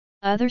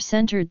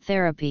Other-centered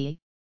therapy,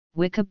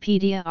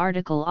 Wikipedia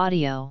article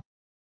audio.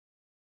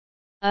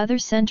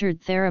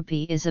 Other-centered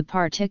therapy is a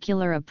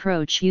particular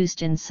approach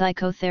used in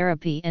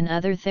psychotherapy and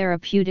other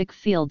therapeutic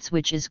fields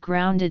which is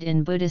grounded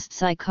in Buddhist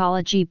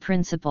psychology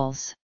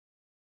principles.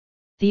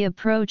 The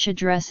approach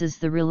addresses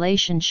the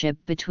relationship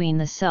between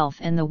the self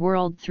and the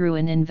world through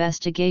an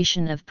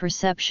investigation of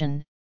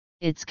perception,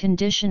 its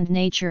conditioned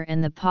nature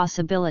and the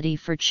possibility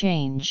for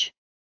change.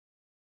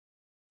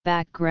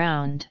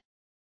 Background.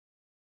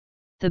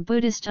 The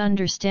Buddhist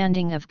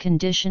understanding of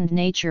conditioned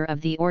nature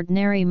of the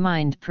ordinary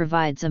mind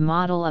provides a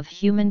model of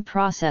human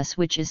process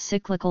which is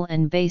cyclical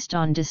and based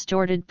on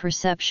distorted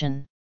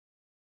perception.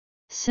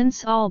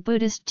 Since all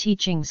Buddhist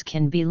teachings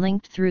can be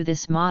linked through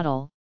this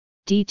model,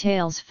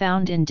 details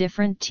found in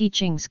different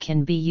teachings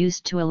can be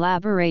used to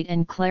elaborate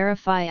and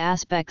clarify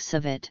aspects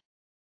of it.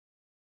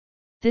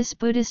 This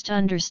Buddhist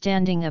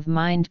understanding of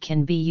mind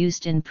can be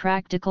used in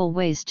practical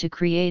ways to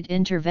create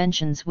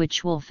interventions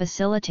which will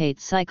facilitate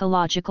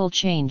psychological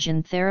change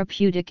in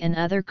therapeutic and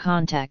other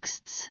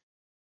contexts.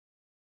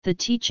 The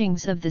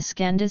teachings of the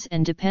skandhas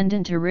and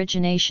dependent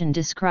origination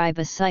describe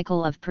a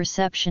cycle of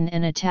perception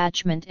and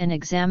attachment, and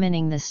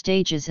examining the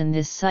stages in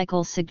this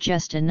cycle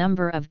suggest a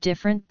number of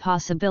different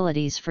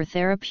possibilities for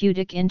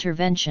therapeutic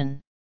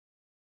intervention.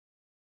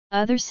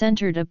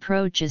 Other-centered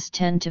approaches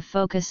tend to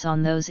focus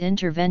on those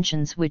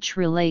interventions which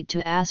relate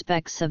to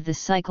aspects of the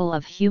cycle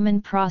of human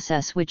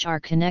process which are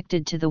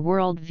connected to the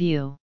world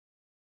view.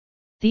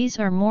 These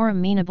are more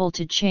amenable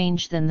to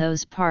change than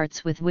those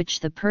parts with which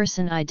the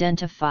person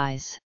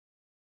identifies.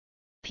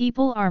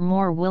 People are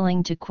more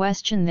willing to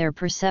question their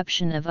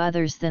perception of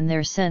others than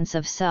their sense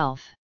of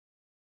self.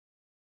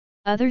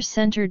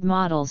 Other-centered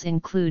models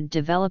include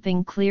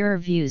developing clearer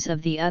views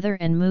of the other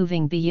and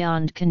moving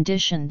beyond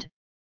conditioned,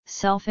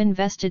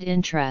 self-invested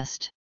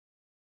interest.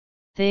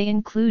 They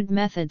include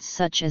methods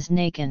such as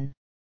Nakan.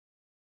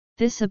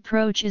 This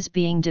approach is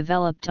being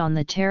developed on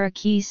the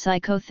Taraki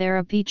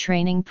psychotherapy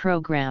training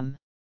program.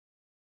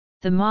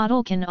 The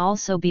model can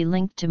also be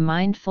linked to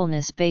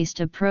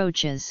mindfulness-based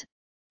approaches,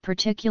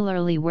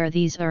 particularly where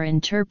these are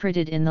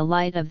interpreted in the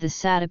light of the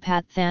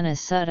Satipatthana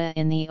Sutta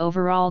in the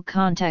overall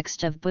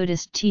context of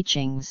Buddhist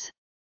teachings.